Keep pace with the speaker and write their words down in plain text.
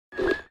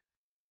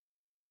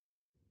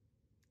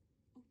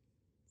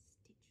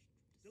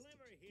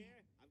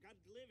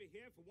delivery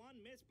here for one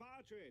Miss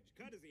Partridge,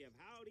 courtesy of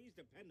Howdy's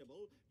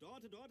dependable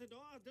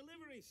door-to-door-to-door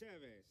delivery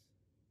service.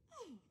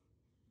 Oh,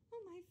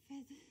 my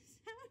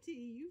feathers.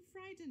 Howdy, you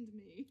frightened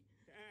me.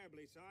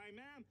 Terribly sorry,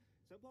 ma'am.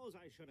 Suppose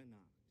I should have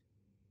knocked.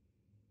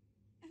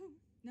 Oh,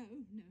 no,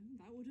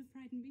 that would have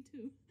frightened me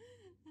too.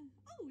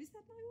 Oh, is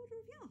that my order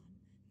of yarn?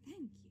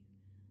 Thank you.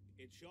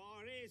 It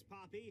sure is,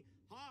 Poppy.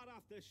 Hot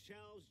off the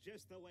shelves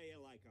just the way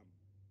you like 'em.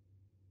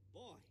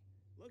 Boy,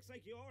 looks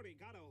like you already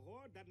got a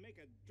hoard that'd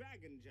make a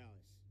dragon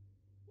jealous.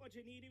 What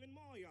you need even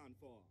more yarn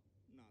for?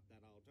 Not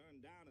that I'll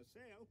turn down a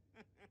sale.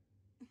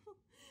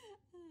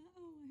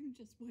 I'm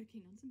just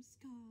working on some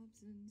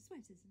scarves and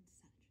sweaters and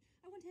such.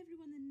 I want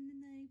everyone in the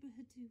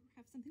neighborhood to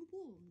have something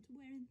warm to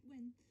wear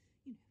when,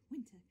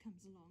 winter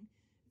comes along.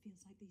 It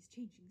feels like these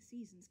changing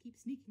seasons keep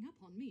sneaking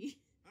up on me.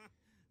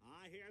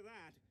 I hear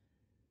that.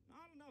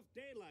 Not enough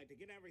daylight to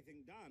get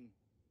everything done.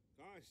 Of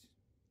course,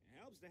 it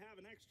helps to have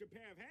an extra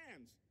pair of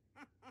hands.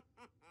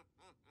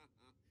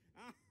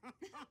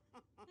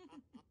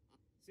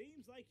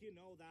 Seems like you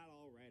know that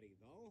already,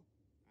 though.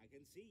 I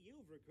can see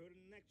you've recruited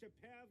an extra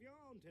pair of your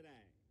own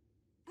today.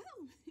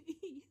 Oh,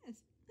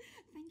 yes.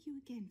 Thank you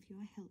again for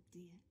your help,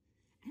 dear.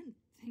 And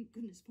thank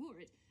goodness for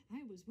it.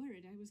 I was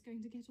worried I was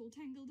going to get all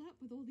tangled up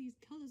with all these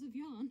colors of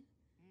yarn.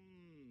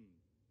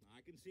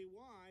 I can see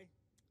why.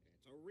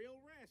 It's a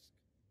real risk.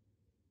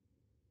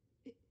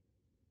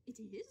 It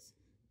is?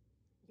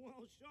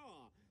 Well,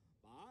 sure.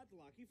 But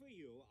lucky for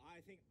you, I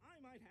think I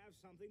might have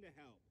something to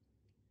help.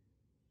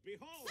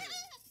 Behold!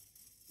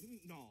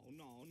 No,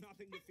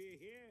 nothing to fear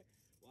here.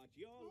 What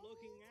you're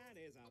looking at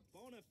is a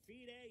bona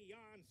fide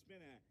yarn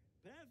spinner.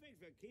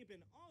 Perfect for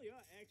keeping all your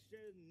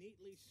extras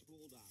neatly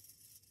spooled up.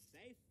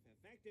 Safe,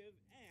 effective,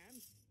 and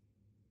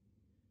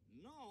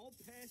no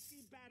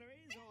pesky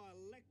batteries or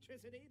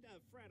electricity to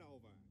fret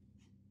over.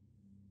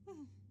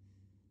 Oh,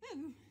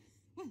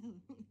 well,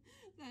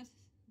 that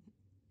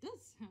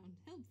does sound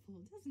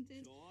helpful, doesn't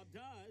it? Sure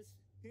does.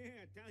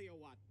 Here, tell you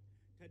what.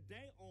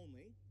 Today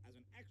only, as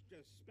an extra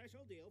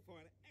special deal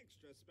for an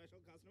extra special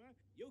customer,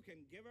 you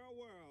can give her a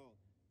whirl.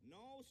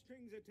 No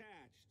strings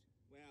attached.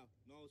 Well,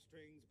 no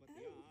strings but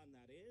the yarn,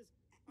 that is.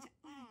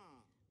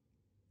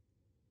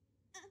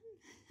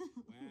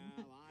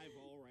 Well, I've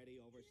already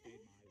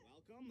overstayed my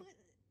welcome.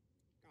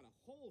 Got a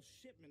whole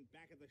shipment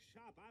back at the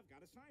shop I've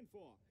got to sign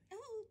for.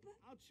 Oh, but...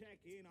 I'll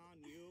check in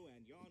on you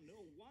and your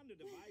new wonder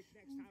device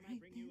next time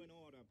I bring you an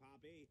order,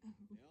 Poppy.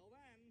 Till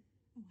then.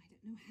 Oh, I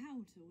don't know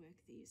how to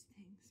work these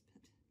things,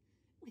 but...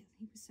 Well,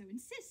 he was so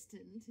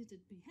insistent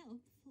it'd be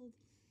helpful.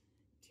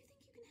 Do you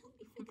think you can help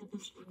me figure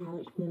this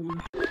out?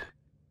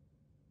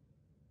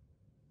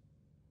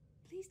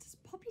 Please, does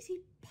Poppy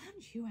Seed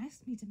Punch you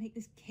asked me to make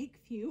this cake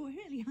for you?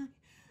 Really, well,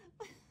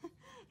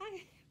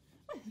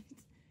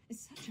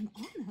 it's such an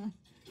honor.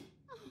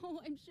 Oh,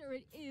 I'm sure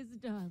it is,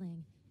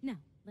 darling. Now,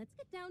 let's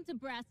get down to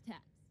brass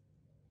tacks.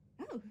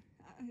 Oh,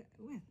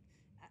 well,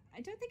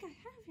 I don't think I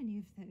have any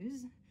of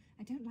those.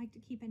 I don't like to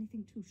keep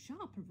anything too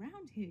sharp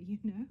around here, you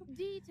know.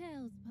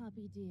 Details,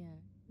 Poppy dear.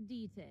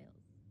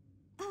 Details.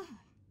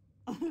 Ah,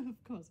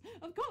 of course.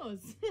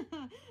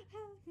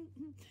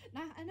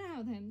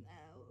 Now then,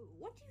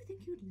 what do you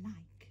think you'd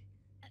like?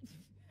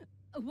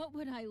 What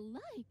would I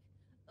like?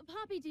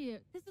 Poppy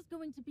dear, this is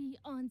going to be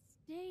on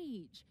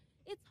stage.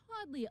 It's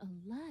hardly a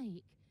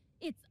like.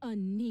 It's a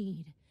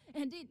need.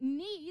 And it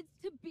needs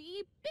to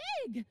be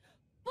big!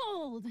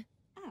 Bold!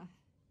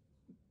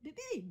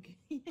 Big.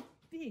 Yeah,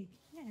 big,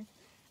 yes.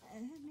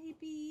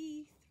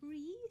 Maybe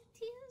 3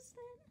 tiers,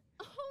 then?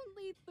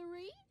 Only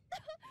 3?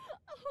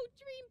 Oh,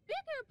 dream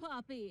bigger,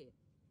 Poppy!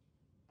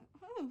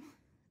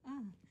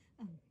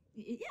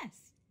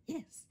 Yes.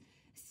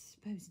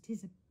 Suppose it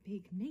is a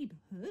big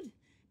neighborhood.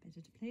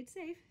 Better to play it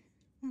safe.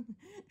 And,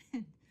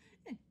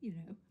 I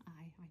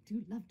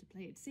do love to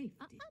play it safe,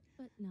 dear.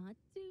 But not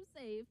too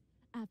safe.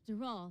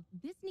 After all,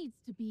 this needs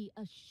to be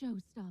a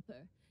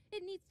showstopper.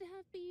 It needs to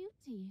have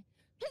beauty,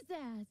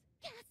 pizzazz,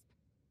 gasp,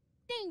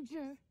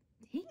 danger.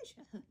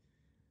 Danger?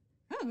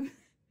 Oh,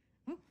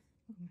 my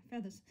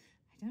feathers.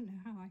 I don't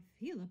know how I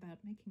feel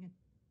about making a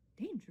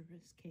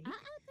dangerous cake.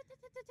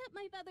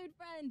 My feathered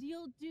friend,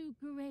 you'll do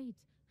great.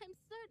 I'm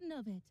certain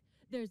of it.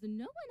 There's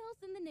no one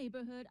else in the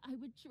neighborhood I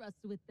would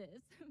trust with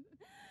this. And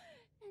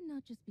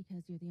not just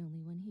because you're the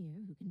only one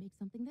here who can make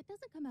something that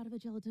doesn't come out of a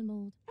gelatin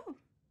mold. Oh,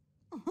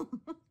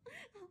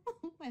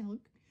 well,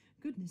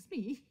 goodness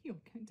me,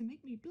 you're going to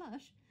make me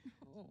blush.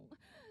 Oh,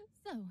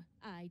 so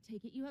I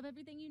take it you have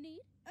everything you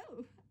need?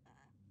 Oh,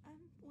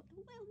 well,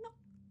 not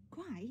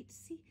quite.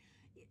 See,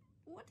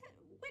 when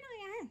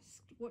I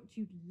asked what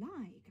you'd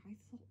like, I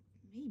thought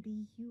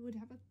maybe you would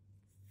have a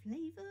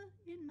flavor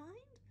in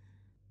mind.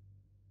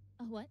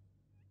 A what?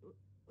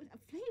 A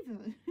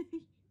flavor.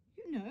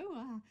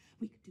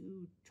 We could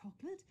do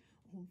chocolate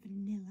or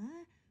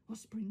vanilla or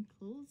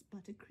sprinkles,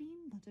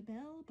 buttercream,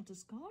 butterbell,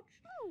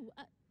 butterscotch. Oh,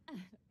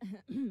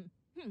 to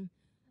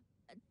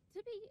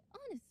be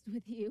honest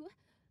with you,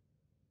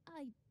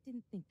 I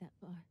didn't think that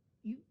far.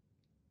 You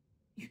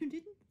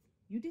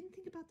didn't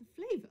think about the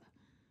flavor?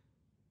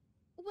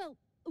 Well,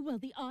 Well,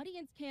 the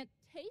audience can't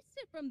taste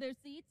it from their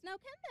seats, now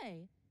can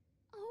they?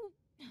 Oh,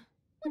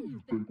 what do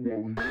you think?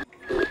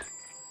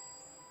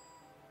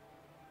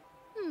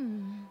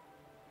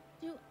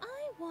 Do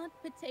I want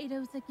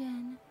potatoes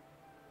again?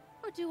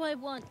 Or do I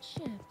want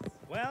chips?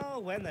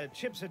 Well, when the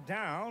chips are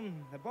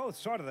down, they're both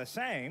sort of the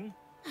same.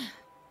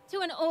 To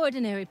an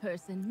ordinary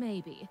person,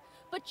 maybe.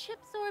 But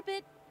chips are a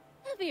bit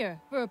heavier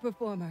for a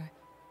performer.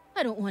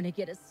 I don't want to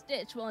get a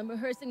stitch while I'm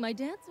rehearsing my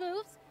dance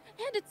moves,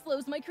 and it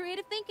slows my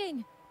creative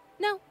thinking.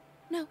 No,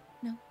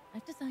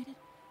 I've decided.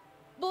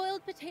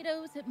 Boiled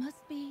potatoes, it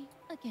must be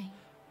again.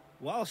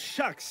 Well,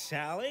 shucks,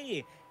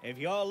 Sally. If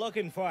you're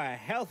looking for a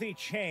healthy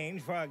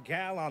change for a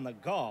gal on the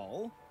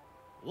go,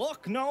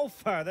 look no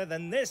further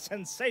than this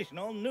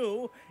sensational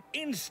new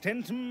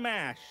instant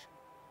mash.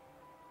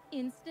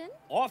 Instant?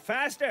 Or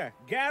faster,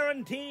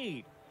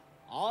 guaranteed.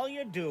 All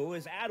you do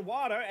is add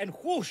water and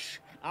whoosh,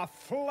 a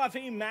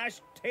fluffy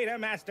mashed tater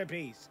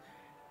masterpiece.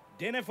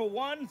 Dinner for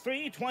one,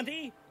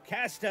 3.20,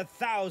 cast to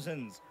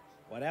thousands.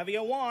 Whatever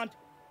you want.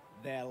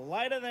 They're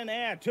lighter than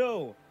air,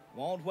 too.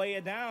 Won't weigh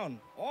you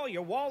down, or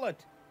your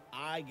wallet.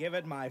 I give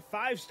it my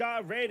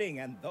 5-star rating,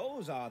 and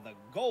those are the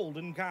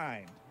golden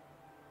kind.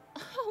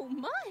 Oh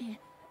my!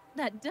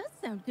 That does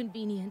sound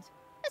convenient,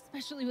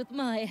 especially with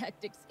my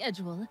hectic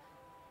schedule.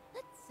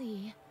 Let's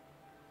see.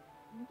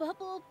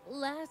 Bubble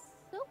Blast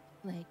Soap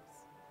Flakes.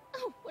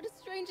 Oh, what a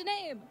strange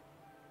name.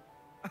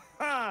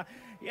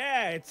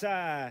 Yeah, it's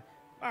a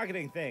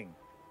marketing thing.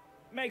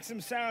 Makes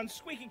them sound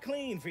squeaky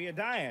clean for your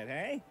diet,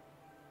 eh?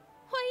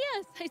 Why,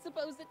 yes, I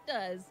suppose it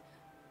does.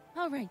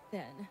 All right,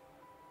 then.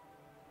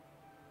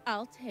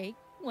 I'll take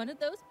one of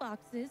those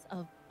boxes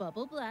of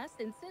Bubble Blast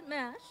Instant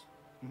Mash,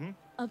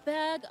 a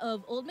bag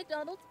of Old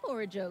McDonald's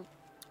porridge oat,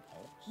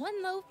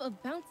 one loaf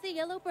of bouncy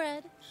yellow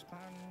bread,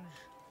 Sponge.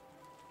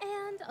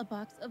 and a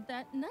box of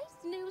that nice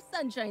new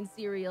sunshine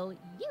cereal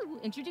you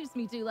introduced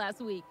me to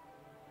last week.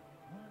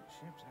 What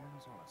chips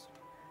and sauce?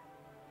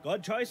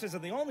 Good choices are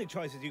the only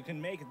choices you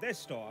can make at this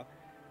store,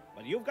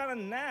 but you've got a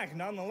knack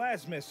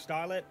nonetheless, Miss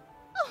Starlet.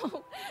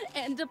 Oh,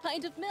 and a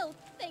pint of milk,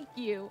 thank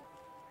you.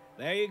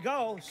 There you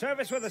go.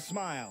 Service with a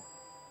smile.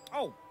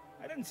 Oh,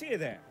 I didn't see you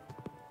there.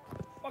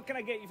 What can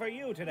I get for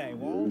you today,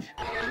 Walsh?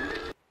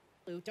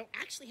 Blue don't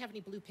actually have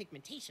any blue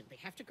pigmentation. They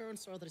have to grow in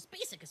soil that is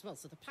basic as well,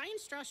 so the pine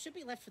straw should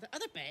be left for the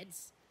other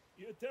beds.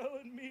 You're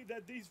telling me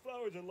that these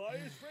flowers are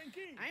liars,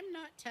 Frankie? I'm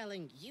not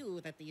telling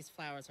you that these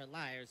flowers are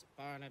liars,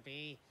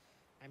 Barnaby.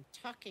 I'm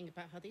talking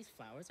about how these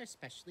flowers are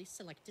specially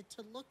selected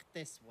to look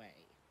this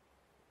way.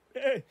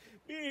 Hey,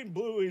 being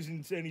blue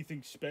isn't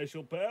anything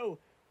special, pal.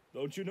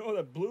 Don't you know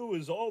that blue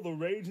is all the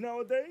rage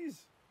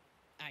nowadays?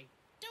 I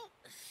don't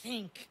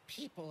think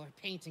people are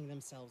painting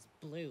themselves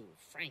blue,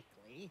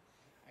 frankly.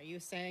 Are you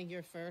saying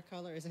your fur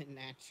color isn't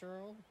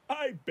natural?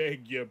 I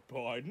beg your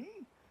pardon?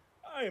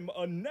 I'm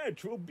a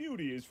natural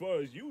beauty as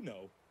far as you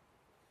know.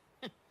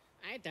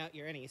 I doubt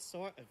you're any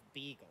sort of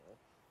beagle.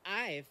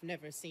 I've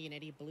never seen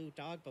any blue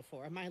dog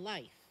before in my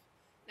life.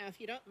 Now,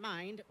 if you don't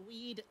mind,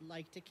 we'd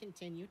like to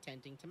continue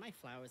tending to my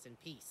flowers in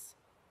peace.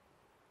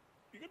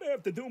 You're gonna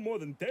have to do more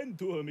than tend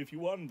to them if you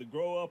want them to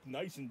grow up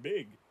nice and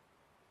big.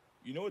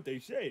 You know what they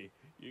say,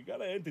 you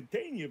gotta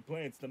entertain your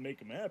plants to make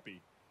them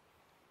happy.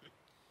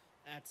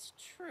 That's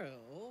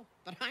true,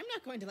 but I'm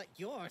not going to let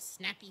your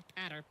snappy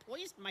patter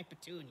poison my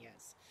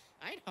petunias.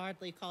 I'd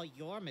hardly call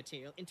your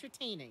material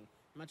entertaining,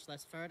 much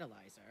less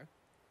fertilizer.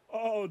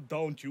 Oh,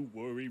 don't you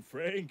worry,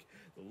 Frank.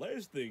 The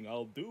last thing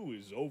I'll do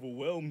is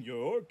overwhelm your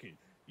orchid.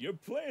 Your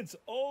plants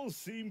all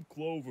seem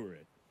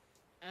clovered.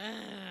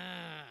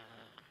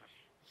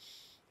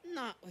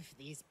 Not with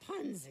these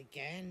puns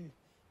again.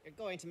 You're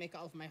going to make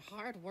all of my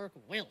hard work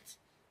wilt.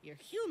 Your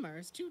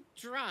humor's too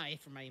dry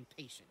for my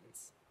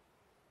impatience.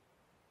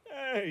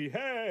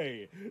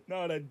 Hey,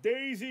 not a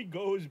daisy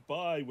goes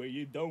by where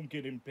you don't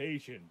get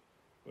impatient.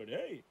 But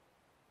hey,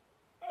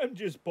 I'm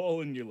just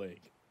pulling your leg.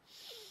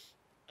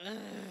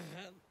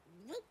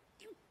 Will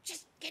you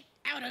just get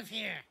out of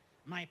here?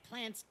 My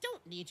plants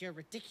don't need your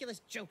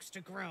ridiculous jokes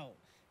to grow.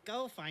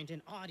 Go find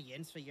an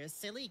audience for your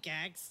silly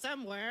gags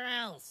somewhere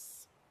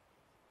else.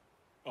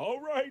 All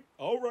right,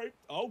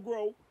 I'll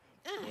grow.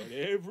 But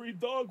every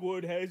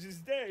dogwood has his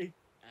day.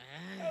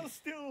 I'll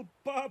still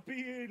pop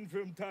you in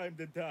from time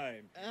to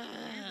time. Even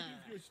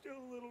if you're still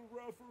a little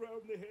rough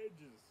around the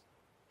hedges.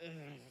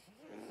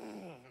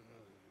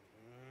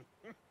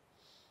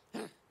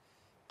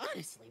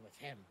 Honestly, with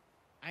him,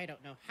 I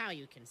don't know how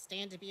you can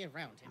stand to be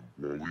around him.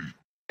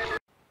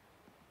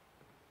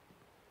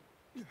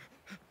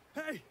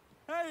 Hey,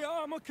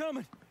 I'm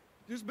a-coming.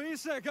 Just be a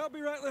sec, I'll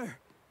be right there.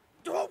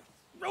 Oh,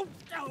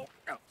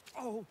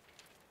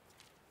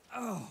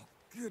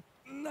 good,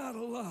 not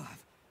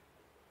alive.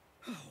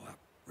 Oh, I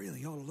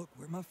really ought to look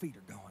where my feet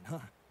are going, huh?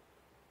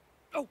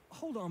 Oh,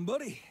 hold on,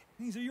 buddy.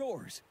 These are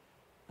yours.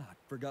 I'd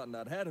forgotten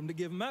I'd had them to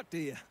give them out to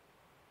you.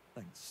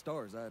 Thank the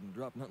stars I hadn't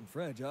dropped nothing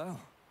fragile.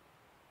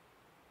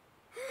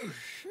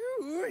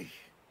 Shoo-wee.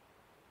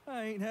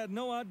 I ain't had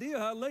no idea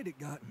how late it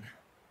gotten.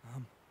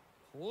 I'm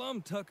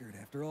plumb tuckered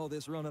after all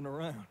this running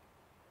around.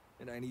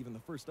 It ain't even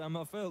the first time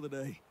I fell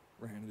today.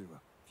 Ran into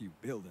a few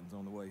buildings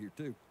on the way here,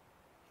 too.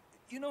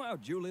 You know how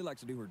Julie likes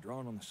to do her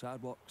drawing on the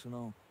sidewalks and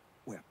all?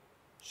 Well,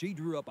 she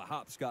drew up a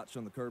hopscotch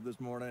on the curb this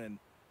morning, and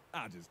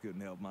I just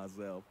couldn't help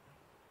myself.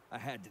 I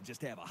had to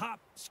just have a hop,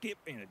 skip,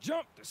 and a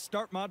jump to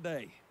start my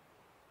day.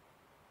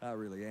 I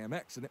really am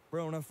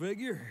accident-prone, I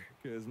figure,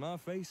 because my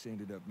face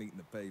ended up meeting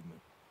the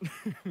pavement.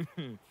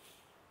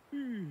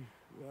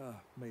 I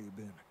may have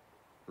been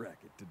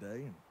racket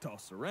today and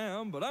tossed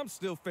around, but I'm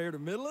still fair to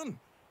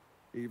middling,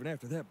 even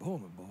after that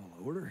bowling ball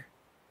order.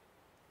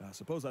 I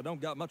suppose I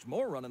don't got much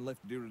more running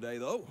left to do today,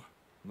 though,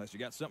 unless you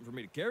got something for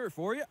me to carry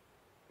for you.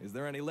 Is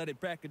there any leaded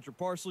package or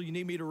parcel you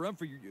need me to run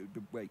for your...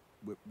 Wait,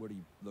 what are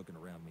you looking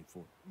around me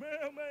for?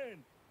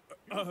 Mailman!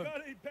 You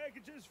got any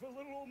packages for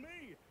little old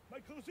me? My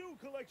kazoo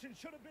collection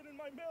should have been in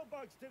my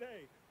mailbox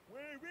today.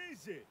 Where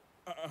is it?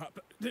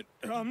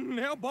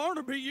 Now,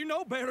 Barnaby, you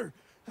know better.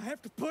 I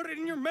have to put it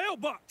in your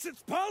mailbox.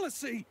 It's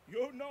policy.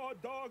 You know a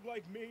dog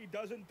like me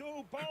doesn't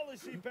do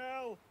policy,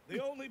 pal.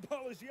 The only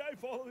policy I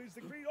follow is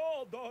the creed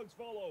all dogs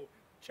follow.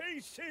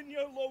 Chase in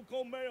your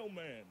local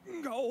mailman.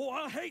 Oh,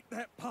 I hate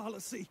that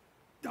policy.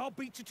 I'll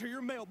beat you to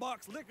your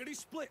mailbox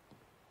lickety-split.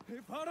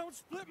 If I don't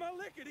split my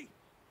lickety...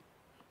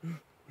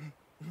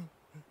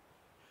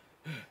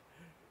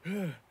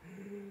 I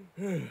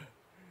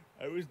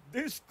was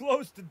this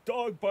close to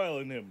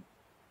dogpiling him.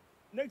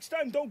 Next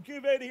time, don't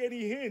give Eddie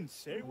any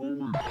hints, eh,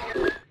 Wolf?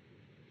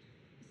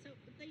 So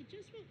they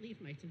just won't leave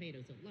my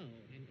tomatoes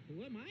alone, and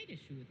who am I to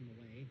shoo them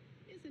away?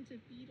 Isn't a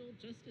beetle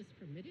just as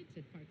permitted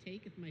to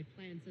partake of my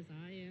plans as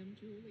I am,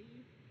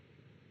 Julie?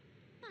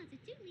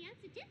 Positively,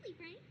 absolutely,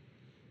 Frank.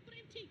 But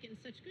I've taken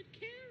such good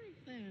care of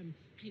them.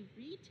 I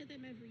read to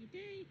them every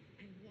day.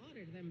 I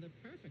water them the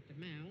perfect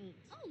amount.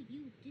 Oh,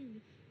 you do.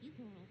 You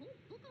pour a whole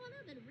book on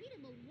them and read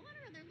them with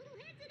water on their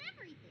little heads and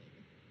everything.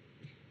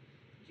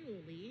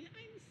 Julie,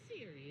 I'm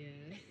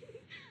serious.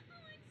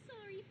 Oh, I'm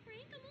sorry,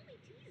 Frank. I'm only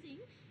teasing.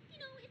 You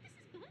know, if this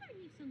is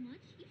bothering you so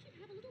much, you should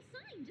have a little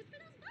sign just for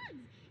those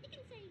bugs. It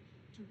can say,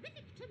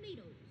 "Terrific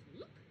tomatoes.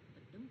 Look,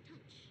 but don't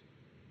touch."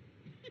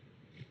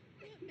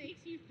 What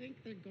makes you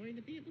think they're going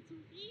to be able to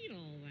read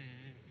all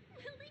that?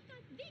 Well, they've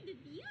got big,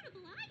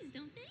 beautiful eyes,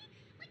 don't they?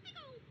 Like big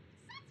old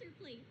saucer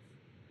plates.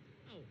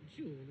 Oh,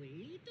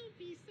 Julie, don't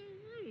be so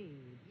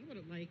rude. You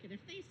wouldn't like it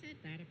if they said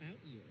that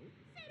about you.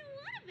 Said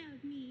what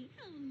about me?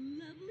 How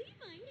lovely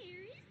my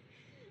hair is.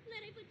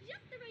 That I put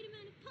just the right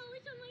amount of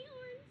polish on my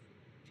horns.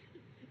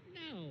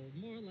 No,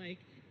 more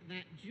like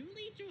that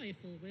Julie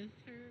Joyful with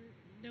her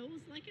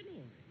nose like an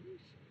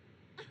orange.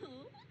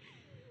 Oh?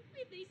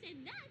 If they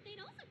said that,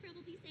 they'd also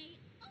probably say,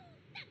 "Oh,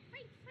 that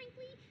Frank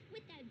Frankly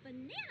with that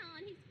banana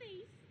on his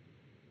face."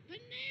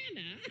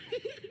 Banana?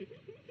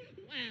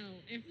 Well,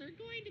 if they're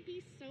going to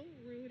be so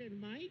rude in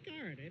my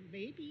garden,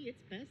 maybe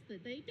it's best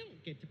that they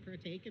don't get to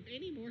partake of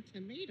any more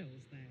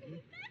tomatoes then.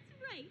 That's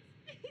right.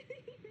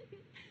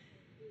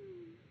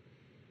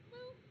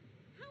 Well,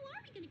 how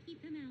are we going to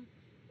keep them out?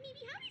 Maybe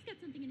Howdy's got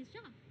something in his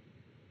shop.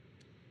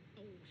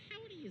 Oh,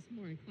 Howdy is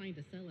more inclined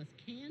to sell us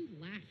canned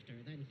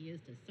laughter than he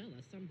is to sell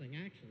us something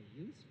actually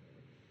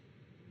useful.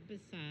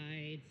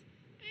 Besides,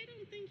 I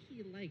don't think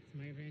he liked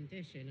my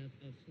rendition of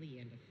A Flea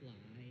and a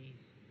Fly.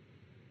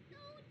 No,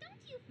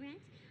 don't you fret.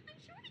 I'm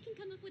sure we can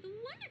come up with a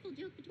wonderful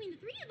joke between the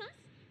three of us.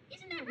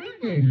 Isn't that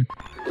right?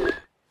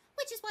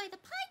 Which is why the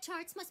pie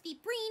charts must be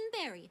Breen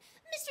Berry.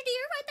 Mr.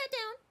 Deere, write that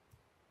down.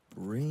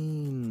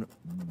 Green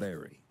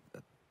berry.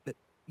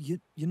 You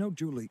know,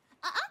 Julie...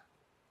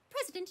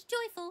 President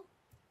Joyful.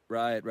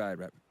 Right.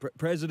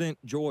 President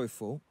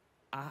Joyful.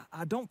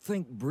 I don't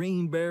think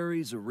breen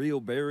berry's a real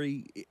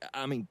berry.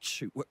 I mean,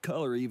 shoot, what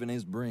color even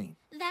is breen?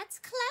 That's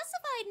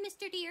classified,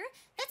 Mr. Deere.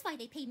 That's why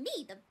they pay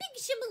me the big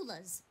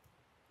shamulas.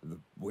 The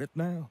what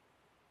now?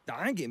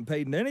 I ain't getting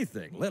paid in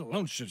anything, let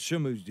alone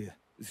shamoos.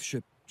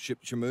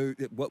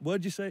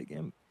 What'd you say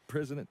again,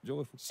 President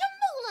Joyful?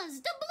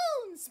 Shamulas,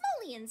 doubloons,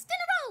 smolians,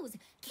 dinneros.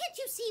 Can't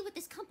you see what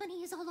this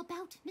company is all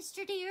about,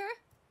 Mr. Deere?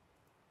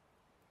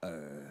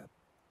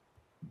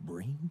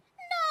 Breen?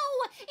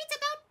 No, it's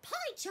about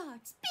pie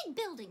charts, big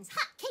buildings,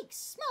 hot cakes,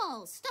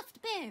 small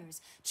stuffed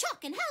bears,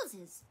 chalk and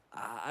houses.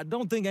 I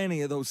don't think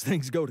any of those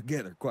things go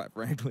together, quite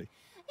frankly.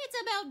 It's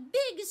about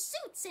big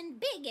suits and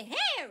big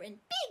hair and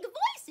big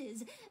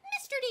voices.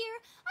 Mr.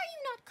 Deere, are you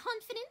not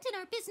confident in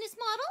our business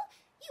model?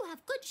 You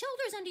have good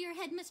shoulders under your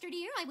head, Mr.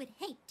 Deere. I would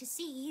hate to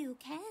see you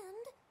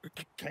canned.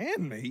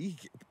 Can me?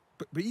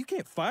 But you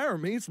can't fire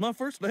me. It's my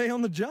first day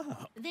on the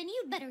job. Then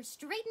you'd better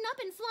straighten up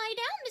and fly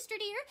down, Mr.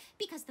 Deere,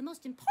 because the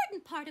most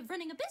important part of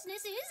running a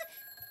business is...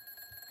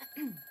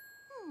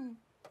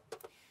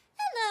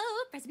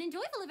 Hello, President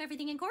Joyful of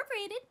Everything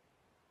Incorporated.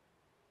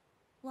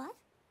 What?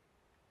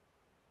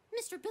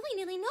 Mr.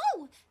 Billy-Nilly,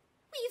 no!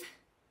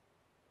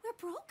 We're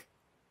broke?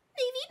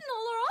 They've eaten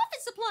all our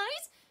office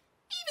supplies!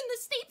 Even the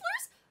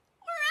staplers?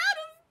 We're out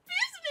of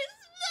business!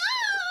 No!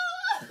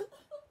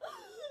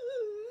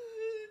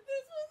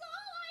 This was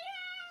all I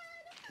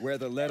had!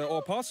 Whether letter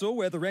or parcel,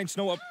 whether rain,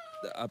 snow, or...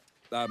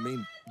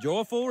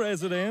 Joyful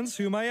residents,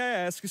 who may I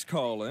ask is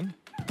calling?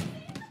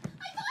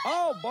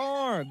 Oh,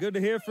 Barn, good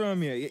to hear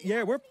from you.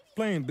 Yeah, we're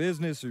playing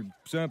business or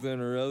something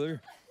or other.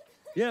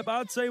 Yep,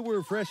 I'd say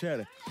we're fresh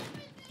at it.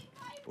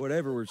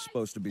 Whatever we're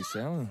supposed to be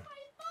selling.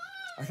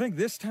 I think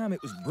this time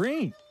it was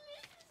Breen.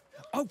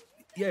 Oh,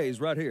 yeah,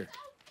 he's right here.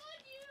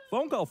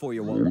 Phone call for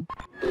you, Walter.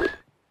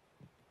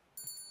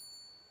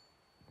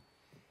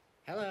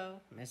 Hello,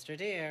 Mr.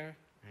 Deer.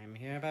 I'm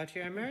here about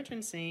your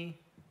emergency.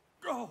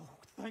 Oh,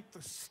 thank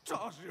the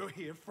stars you're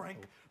here,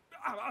 Frank.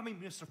 I mean,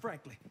 Mr.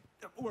 Franklin.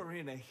 We're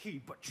in a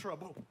heap of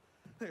trouble.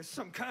 There's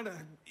some kind of,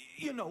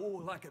 you know,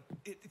 like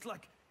it's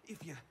like if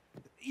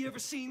you ever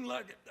seen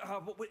like,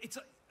 it's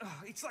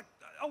like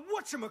a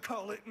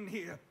whatchamacallit in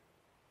here.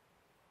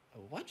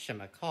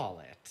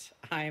 Whatchamacallit?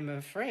 I'm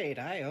afraid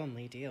I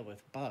only deal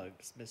with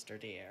bugs, Mr.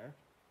 Deer.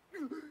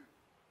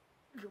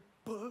 A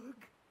bug?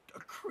 A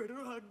critter?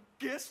 A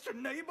guest? A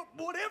neighbor?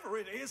 Whatever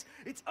it is,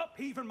 it's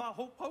upheaving my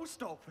whole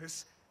post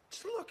office.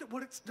 Just look at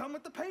what it's done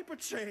with the paper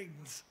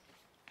chains.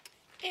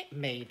 It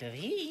made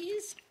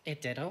these. It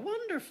did a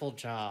wonderful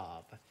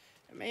job.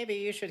 Maybe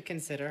you should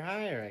consider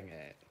hiring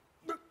it.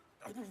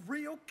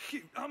 Real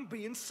cute. I'm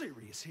being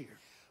serious here.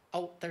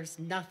 Oh, there's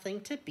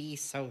nothing to be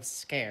so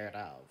scared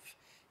of.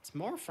 It's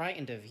more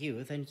frightened of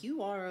you than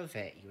you are of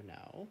it, you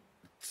know.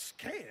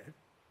 Scared?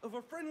 Of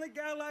a friendly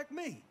guy like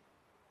me?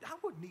 I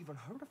wouldn't even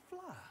hurt a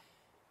fly.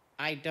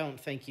 I don't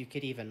think you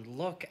could even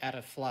look at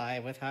a fly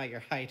with how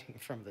you're hiding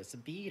from this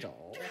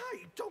beetle.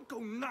 Hey, don't go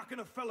knocking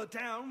a fella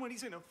down when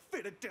he's in a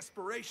fit of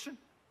desperation.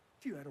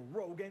 If you had a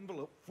rogue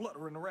envelope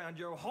fluttering around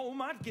your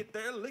home, I'd get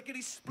there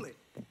lickety-split.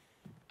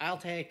 I'll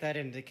take that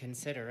into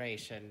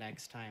consideration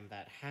next time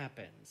that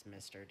happens,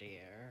 Mr.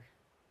 Deer.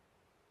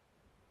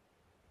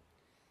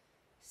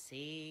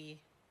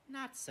 See?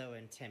 Not so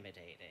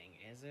intimidating,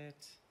 is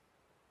it?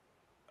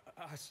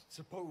 I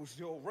suppose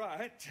you're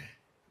right.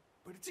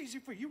 But it's easy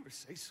for you to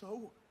say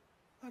so.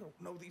 I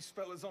don't know these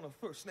fellas on a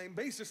first-name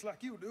basis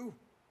like you do.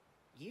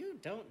 You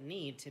don't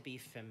need to be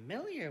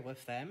familiar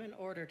with them in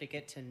order to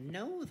get to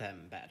know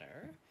them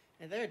better.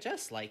 They're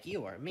just like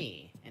you or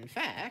me. In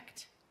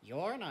fact,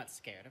 you're not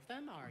scared of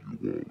them, are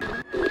you?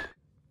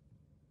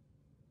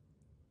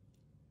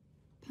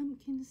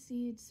 Pumpkin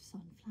seeds,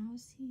 sunflower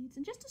seeds,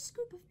 and just a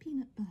scoop of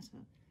peanut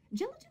butter.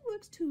 Gelatin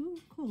works too,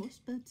 of course,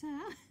 but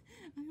I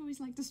always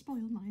like to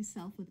spoil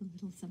myself with a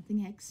little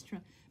something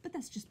extra. But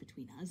that's just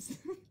between us.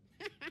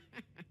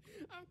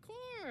 Of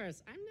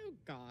course, I'm no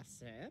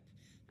gossip.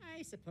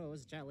 I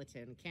suppose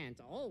gelatin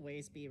can't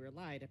always be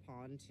relied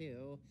upon,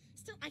 too.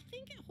 Still, I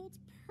think it holds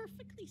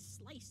perfectly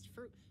sliced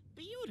fruit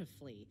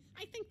beautifully.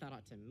 I think that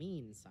ought to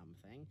mean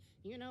something.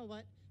 You know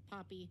what,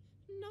 Poppy?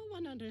 No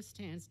one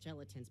understands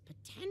gelatin's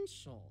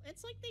potential.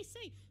 It's like they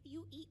say,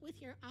 you eat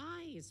with your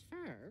eyes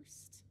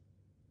first.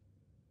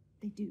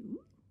 They do?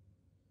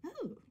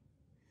 Oh.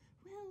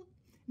 Well,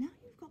 now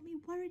you've got me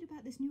worried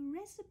about this new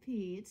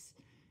recipe. It's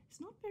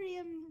not very,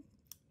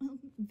 well,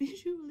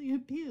 visually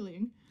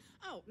appealing.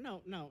 Oh,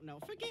 no.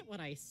 Forget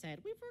what I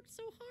said. We've worked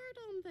so hard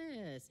on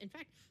this. In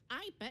fact,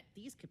 I bet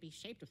these could be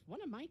shaped with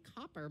one of my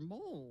copper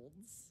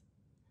molds.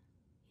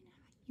 You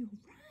know, you're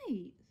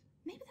right.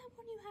 Maybe that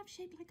one you have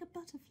shaped like a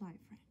butterfly,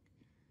 Frank.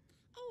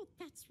 Oh,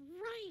 that's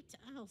right.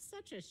 Oh,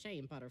 such a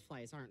shame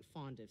butterflies aren't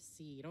fond of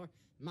seed, or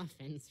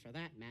muffins for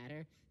that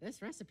matter.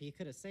 This recipe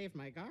could have saved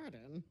my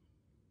garden.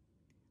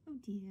 Oh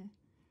dear.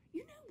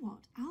 You know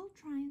what? I'll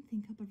try and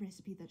think up a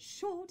recipe that's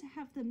sure to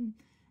have them...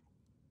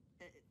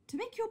 to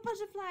make your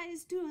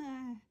butterflies do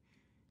a...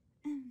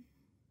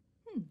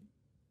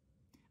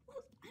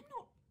 Well, I'm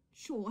not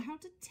sure how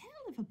to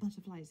tell if a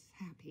butterfly's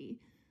happy.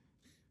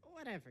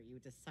 Whatever you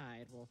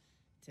decide we'll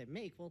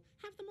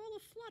have them all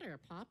aflutter,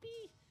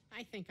 Poppy.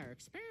 I think our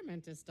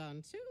experiment is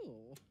done,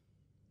 too.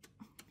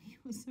 Oh,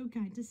 you're so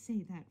kind to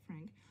say that,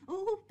 Frank.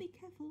 Oh, be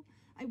careful.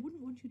 I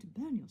wouldn't want you to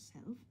burn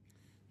yourself.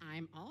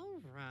 I'm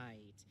all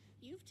right.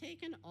 You've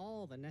taken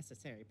all the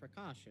necessary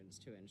precautions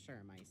to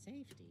ensure my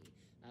safety.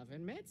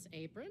 Oven mitts,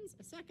 aprons,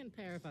 a second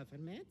pair of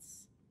oven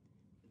mitts.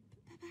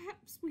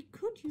 Perhaps we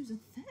could use a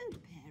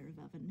third pair of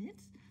oven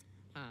mitts.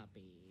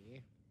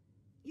 Poppy.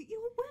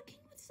 You're working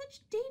with such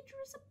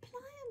dangerous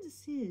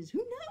appliances. Who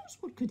knows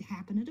what could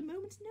happen at a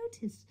moment's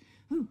notice?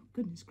 Oh,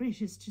 goodness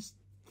gracious, just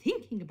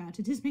thinking about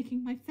it is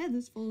making my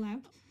feathers fall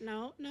out.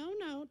 No.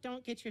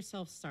 Don't get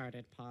yourself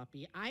started,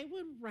 Poppy. I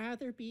would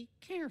rather be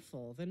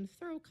careful than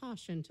throw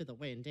caution to the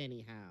wind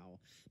anyhow.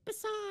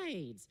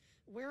 Besides,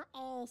 we're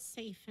all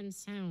safe and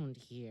sound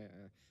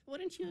here.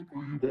 Wouldn't you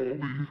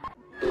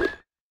agree?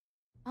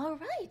 All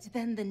right,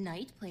 then the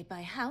knight played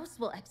by House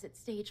will exit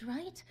stage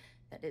right.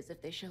 That is,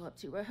 if they show up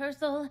to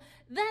rehearsal.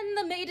 Then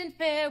the maiden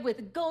fair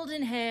with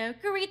golden hair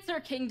greets her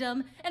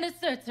kingdom and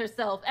asserts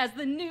herself as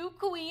the new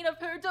queen of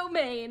her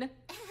domain.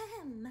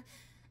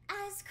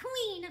 As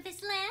queen of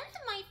this land,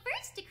 my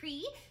first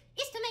decree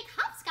is to make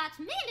hopscotch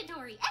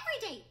mandatory every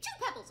day.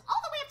 2 pebbles,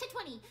 all the way up to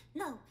 20.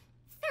 No,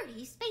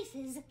 30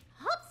 spaces.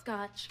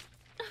 Hopscotch?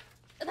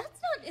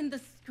 That's not in the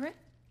script.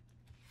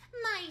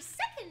 My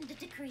second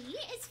decree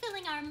is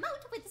filling our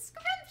moat with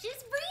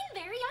scrumptious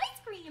Brainberry ice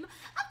cream.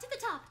 Up to the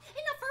top,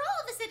 enough for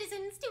all the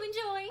citizens to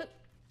enjoy.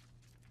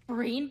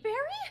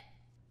 Brainberry?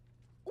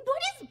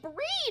 What is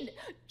breed?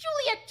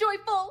 Juliet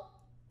Joyful!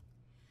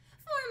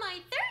 For my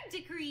third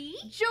decree,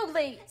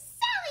 Julie!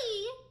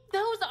 Sally!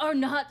 Those are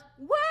not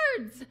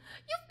words!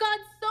 You've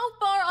gone so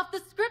far off the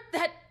script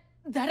that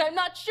I'm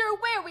not sure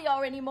where we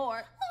are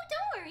anymore. Oh,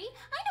 don't worry.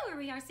 I know where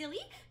we are,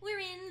 silly. We're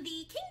in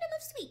the Kingdom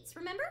of Sweets,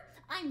 remember?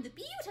 I'm the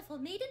beautiful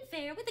maiden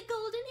fair with the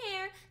golden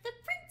hair, the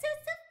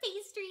princess of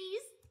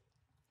pastries.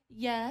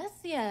 Yes,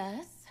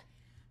 yes.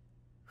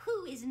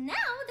 Who is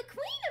now the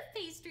queen of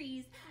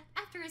pastries.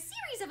 After a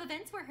series of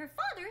events where her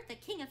father, the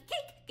king of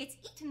cake, gets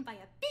eaten by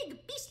a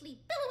big, beastly,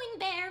 billowing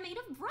bear made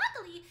of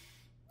broccoli.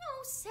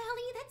 Oh,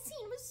 Sally, that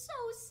scene was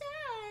so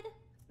sad.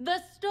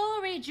 The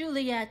story,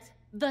 Juliet.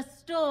 The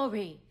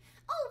story.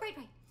 Oh,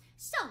 right.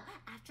 So,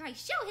 after I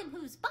show him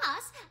who's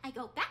boss, I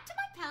go back to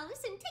my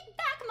palace and take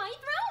back my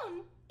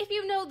throne. If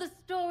you know the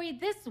story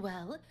this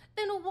well,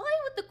 then why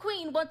would the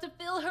queen want to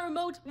fill her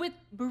moat with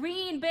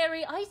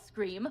greenberry ice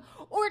cream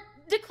or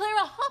declare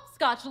a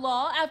hopscotch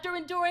law after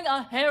enduring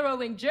a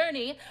harrowing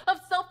journey of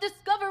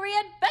self-discovery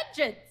and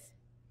vengeance?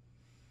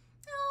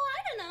 Oh,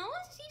 I don't know.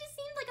 She just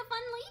seemed like a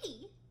fun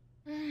lady.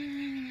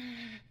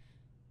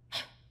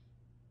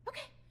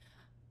 Okay.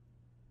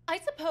 I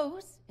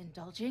suppose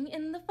indulging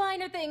in the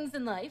finer things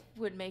in life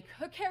would make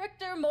her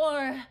character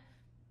more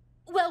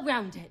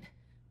well-rounded.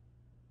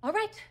 All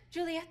right,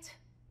 Juliet,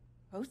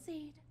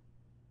 proceed.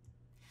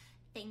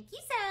 Thank you,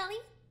 Sally.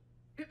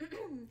 For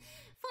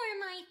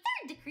my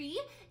third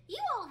decree, you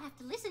all have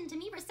to listen to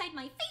me recite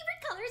my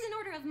favorite colors in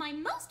order of my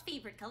most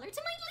favorite color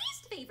to my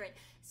least favorite.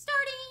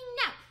 Starting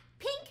now.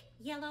 Pink,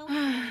 yellow,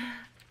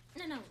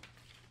 no,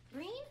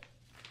 green,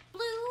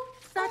 blue,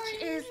 Such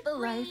orange, is the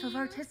life of green,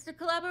 artistic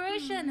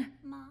collaboration.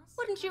 moss.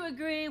 Wouldn't you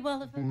agree, Well,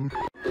 Well, I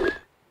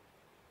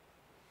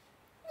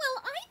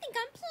think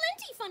I'm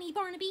plenty funny,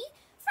 Barnaby.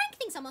 Frank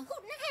thinks I'm a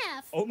hoot and a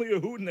half. Only a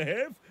hoot and a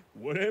half?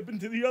 What happened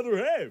to the other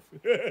half?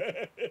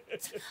 Oh,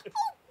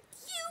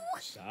 you!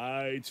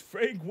 Besides,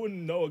 Frank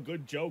wouldn't know a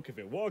good joke if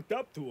it walked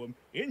up to him,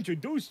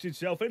 introduced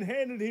itself, and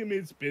handed him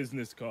its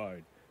business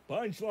card.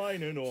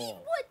 Punchline and He all.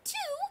 would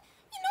too.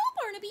 You know,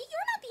 Barnaby,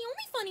 you're not the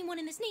only funny one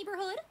in this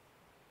neighborhood.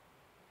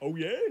 Oh,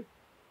 yeah?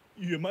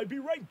 You might be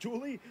right,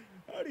 Julie.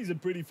 Howdy's a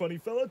pretty funny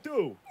fella,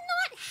 too.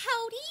 Not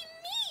howdy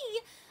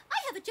me! I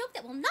have a joke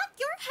that will knock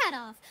your hat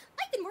off.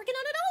 I've been working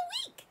on it all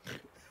week.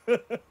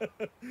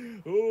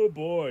 Oh,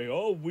 boy,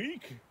 all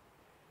week?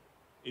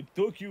 It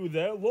took you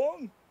that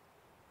long?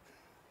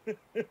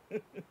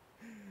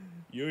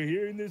 You're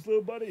hearing this,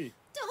 little buddy?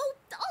 Oh,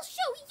 I'll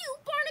show you,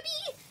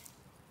 Barnaby.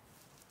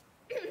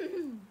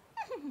 Ooh.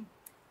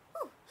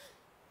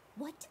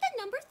 What did the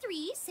number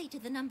 3 say to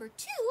the number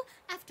 2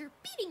 after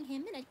beating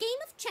him in a game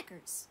of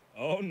checkers?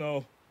 Oh,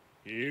 no.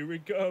 Here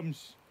it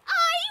comes.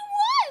 I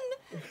won!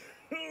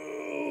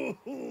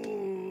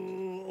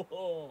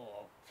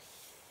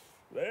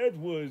 That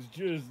was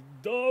just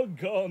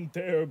doggone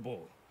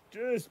terrible.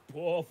 Just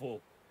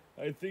awful.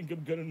 I think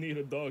I'm gonna need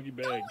a doggy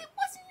bag. No, it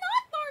was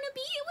not,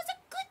 Barnaby. It was a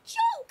good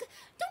joke.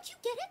 Don't you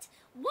get it?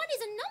 1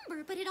 is a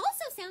number, but it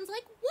also sounds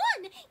like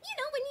 1. You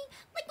know, when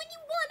you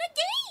won a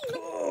game.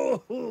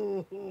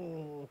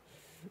 Oh,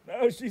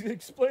 now she's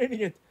explaining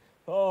it.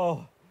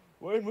 Oh,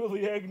 when will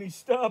the agony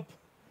stop?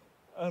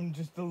 I'm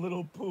just a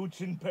little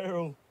pooch in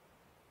peril.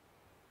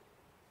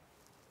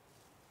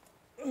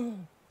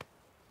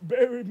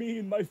 Bury me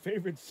in my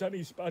favorite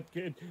sunny spot,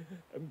 kid.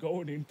 I'm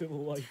going into the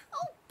light.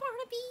 Oh,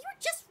 Barnaby, you're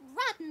just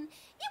rotten.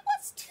 It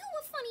was too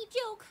a funny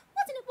joke,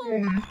 wasn't it,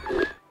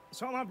 Walt?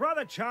 So my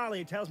brother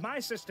Charlie tells my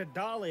sister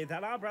Dolly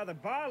that our brother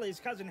Barley's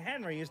cousin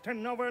Henry is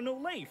turning over a new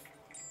leaf.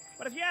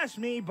 But if you ask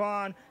me,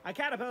 Bon, a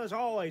caterpillar's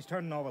always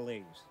turning over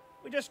leaves.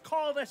 We just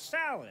call it a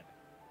salad.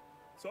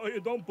 So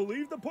you don't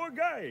believe the poor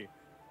guy?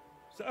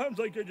 Sounds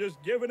like you're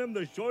just giving him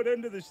the short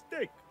end of the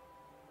stick.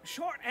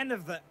 Short end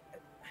of the...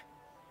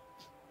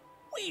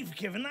 We've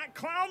given that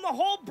clown the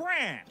whole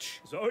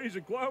branch. So he's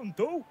a clown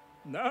too?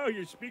 Now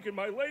you're speaking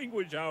my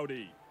language,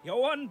 howdy. You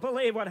wouldn't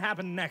believe what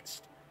happened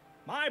next.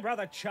 My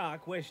brother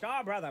Chuck wished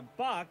our brother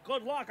Buck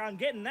good luck on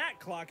getting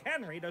that clock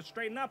Henry to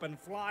straighten up and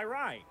fly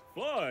right.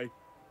 Fly?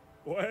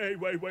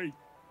 Wait.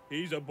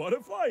 He's a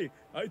butterfly?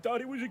 I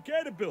thought he was a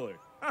caterpillar.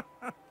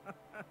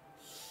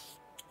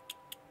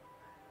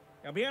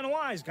 You're being a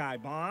wise guy,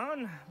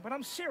 Bon, but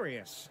I'm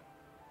serious.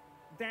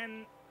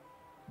 Then,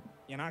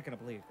 you're not gonna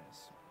believe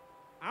this.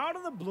 Out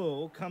of the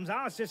blue comes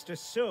our sister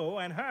Sue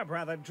and her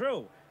brother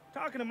Drew,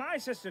 talking to my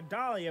sister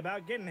Dolly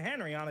about getting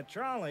Henry on a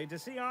trolley to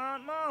see our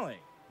Aunt Molly.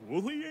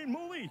 Woolly Aunt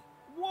Molly?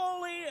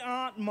 Woolly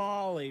Aunt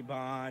Molly,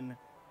 Bon.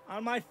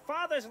 On my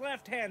father's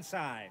left-hand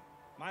side.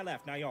 My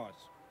left, not yours.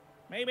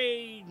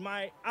 Maybe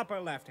my upper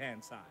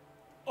left-hand side.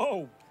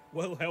 Oh,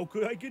 well, how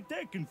could I get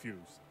that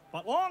confused?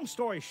 But long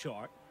story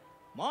short,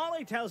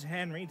 Molly tells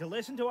Henry to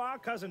listen to our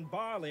cousin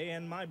Barley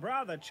and my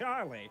brother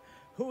Charlie,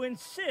 who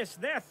insist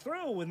they're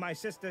through with my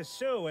sister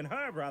Sue and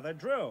her brother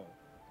Drew.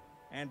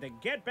 And to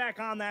get back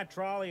on that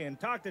trolley and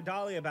talk to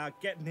Dolly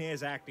about getting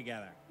his act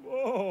together.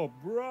 Oh,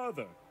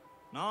 brother.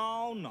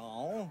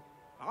 No.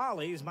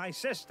 Dolly's my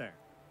sister.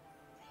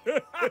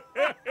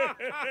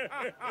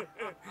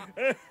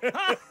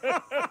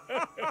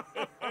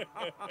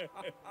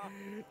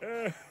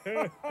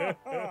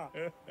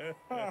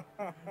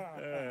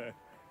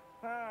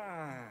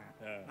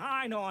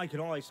 I know I can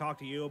always talk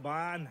to you,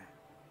 Bon.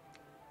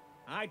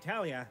 I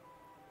tell you,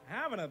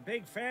 having a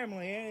big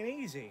family ain't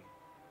easy.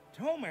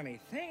 Too many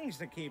things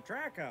to keep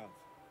track of.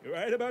 You're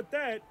right about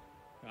that.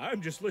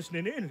 I'm just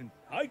listening in, and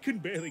I can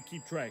barely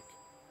keep track.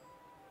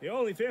 The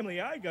only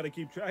family I gotta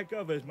keep track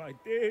of is my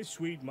dear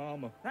sweet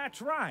mama.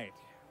 That's right.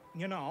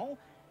 You know,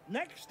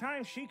 next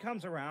time she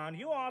comes around,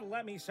 you ought to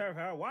let me serve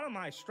her one of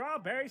my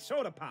strawberry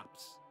soda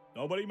pops.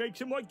 Nobody makes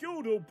them like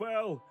you do,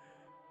 pal.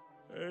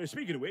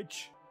 Speaking of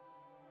which,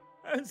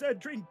 how's that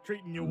drink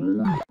treating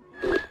you?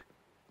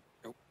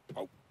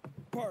 Oh,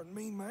 pardon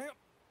me, ma'am.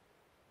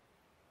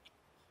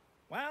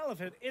 Well,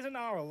 if it isn't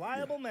our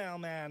reliable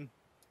mailman.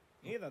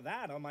 Either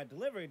that or my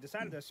delivery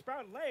decided to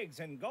sprout legs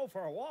and go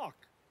for a walk.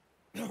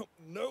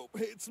 Nope,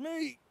 it's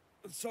me.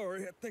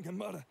 Sorry, I think I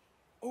might have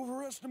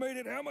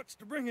overestimated how much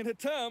to bring at a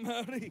time,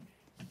 howdy.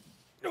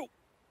 No.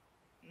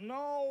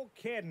 No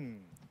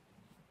kidding.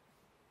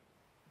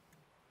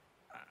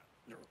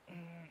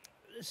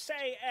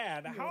 Say,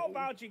 Ed, how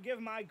about you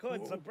give my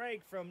goods a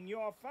break from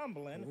your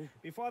fumbling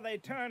before they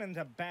turn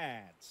into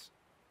bads?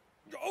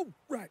 Oh,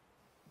 right.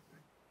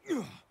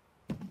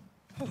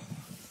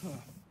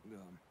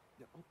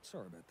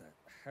 Sorry about that.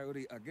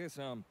 Howdy, I guess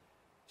I'm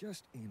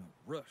just in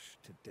a rush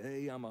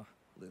today. I'm a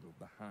little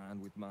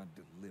behind with my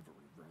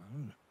delivery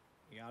run.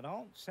 You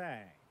don't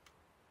say.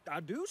 I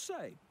do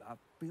say. I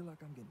feel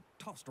like I'm getting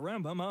tossed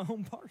around by my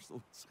own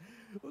parcels.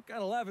 What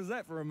kind of life is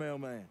that for a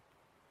mailman?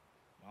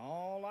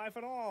 No life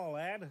at all,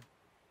 Ed.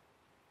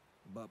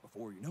 But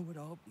before you know it,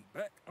 I'll be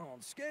back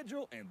on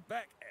schedule and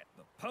back at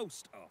the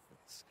post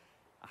office.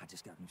 I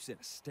just got a new set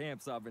of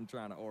stamps I've been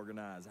trying to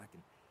organize. I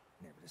can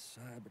never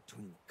decide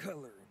between the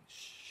color and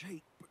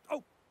shape. But,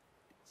 oh,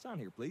 sign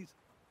here, please.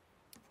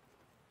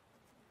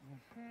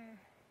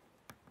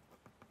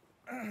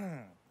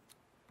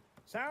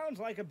 Sounds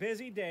like a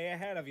busy day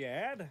ahead of you,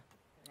 Ed.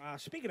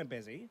 Speaking of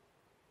busy,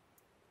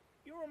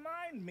 you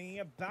remind me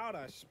about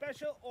a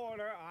special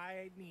order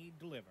I need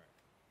delivered.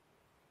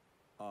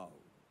 Oh,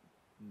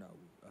 no,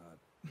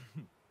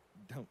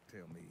 don't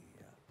tell me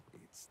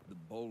it's the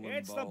bowling balls.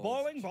 It's the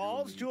bowling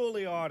balls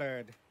Julie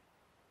ordered.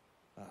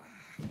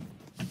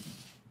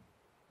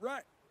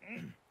 Right.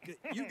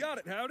 You got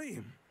it,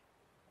 howdy.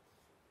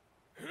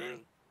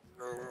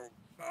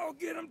 I'll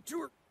get them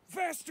to her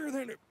faster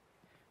than it.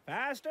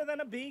 Faster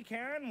than a bee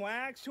carrying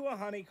wax to a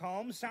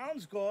honeycomb.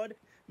 Sounds good.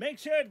 Make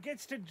sure it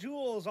gets to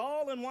Jules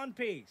all in one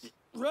piece.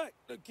 Right.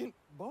 Can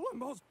bowling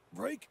balls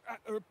break?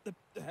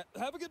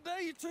 Have a good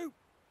day, you two.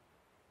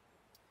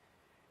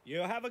 You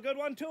have a good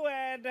one too,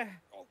 Ed.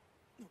 Oh,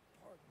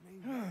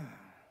 pardon me.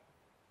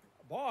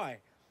 Boy,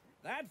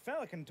 that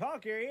fella can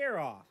talk your ear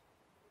off.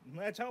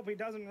 Let's hope he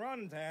doesn't run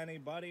into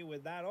anybody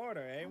with that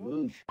order, eh?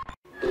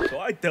 So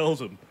I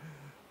tells him,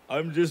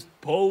 I'm just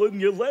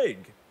pulling your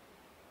leg.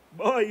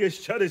 Boy, you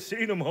should have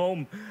seen him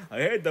home. I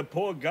had the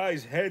poor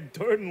guy's head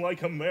turning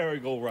like a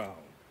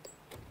merry-go-round.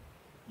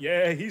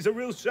 Yeah, he's a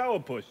real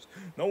sourpuss.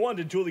 No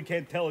wonder Julie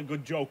can't tell a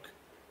good joke.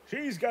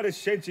 She's got a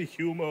sense of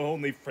humor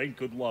only Frank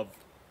could love.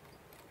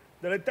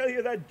 Did I tell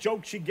you that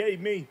joke she gave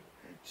me?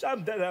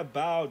 Something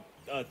about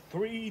a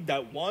 3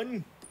 that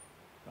won?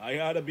 I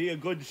ought to be a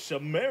good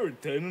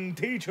Samaritan and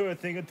teach her a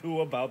thing or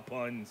two about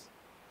puns.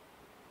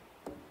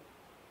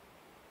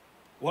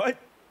 What?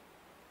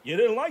 You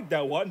didn't like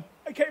that one?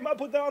 I came up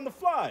with that on the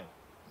fly.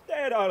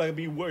 That ought to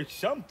be worth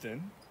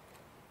something.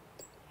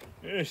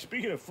 Yeah,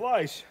 speaking of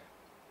flies,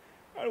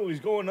 I know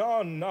he's going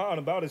on and on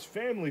about his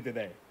family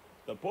today.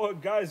 The poor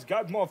guy's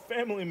got more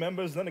family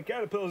members than a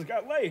caterpillar's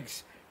got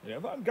legs. And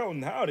if I'm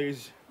counting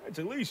howdies, that's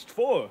at least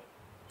 4.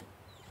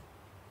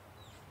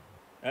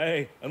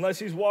 Hey, unless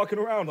he's walking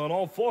around on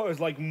all 4s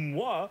like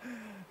moi,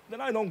 then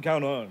I don't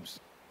count arms.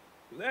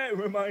 That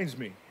reminds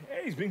me,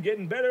 he's been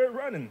getting better at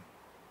running.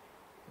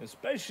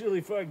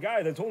 Especially for a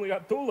guy that's only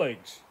got 2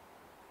 legs.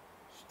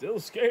 Still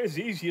scares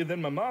easier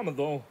than my mama,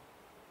 though.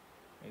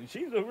 And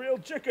she's a real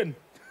chicken.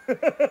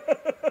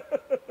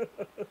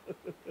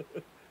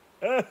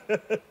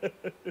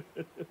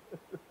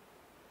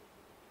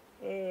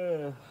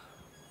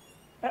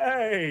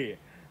 Hey,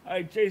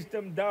 I chased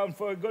him down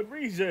for a good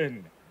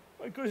reason.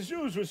 My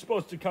kazoos were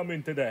supposed to come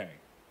in today.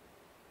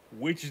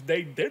 Which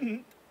they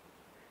didn't.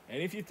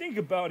 And if you think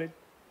about it,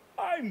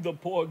 I'm the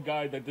poor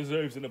guy that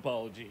deserves an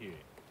apology here.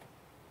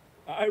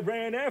 I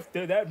ran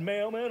after that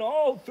mailman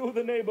all through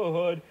the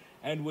neighborhood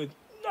and with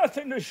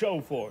nothing to show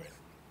for it.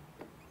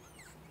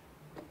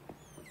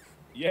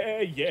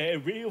 Yeah,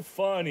 real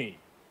funny.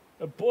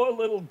 A poor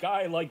little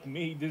guy like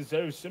me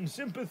deserves some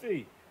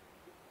sympathy.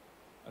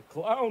 A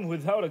clown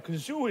without a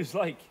kazoo is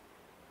like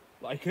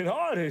an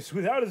artist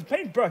without his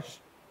paintbrush.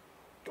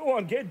 Go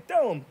on, kid,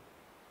 tell him.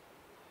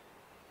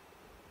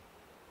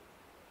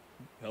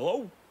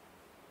 Hello?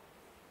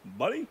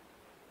 Buddy?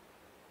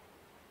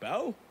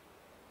 Pal?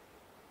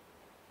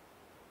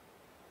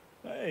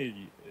 Hey,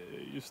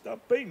 you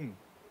stopped painting.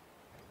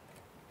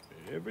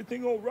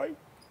 Everything all right?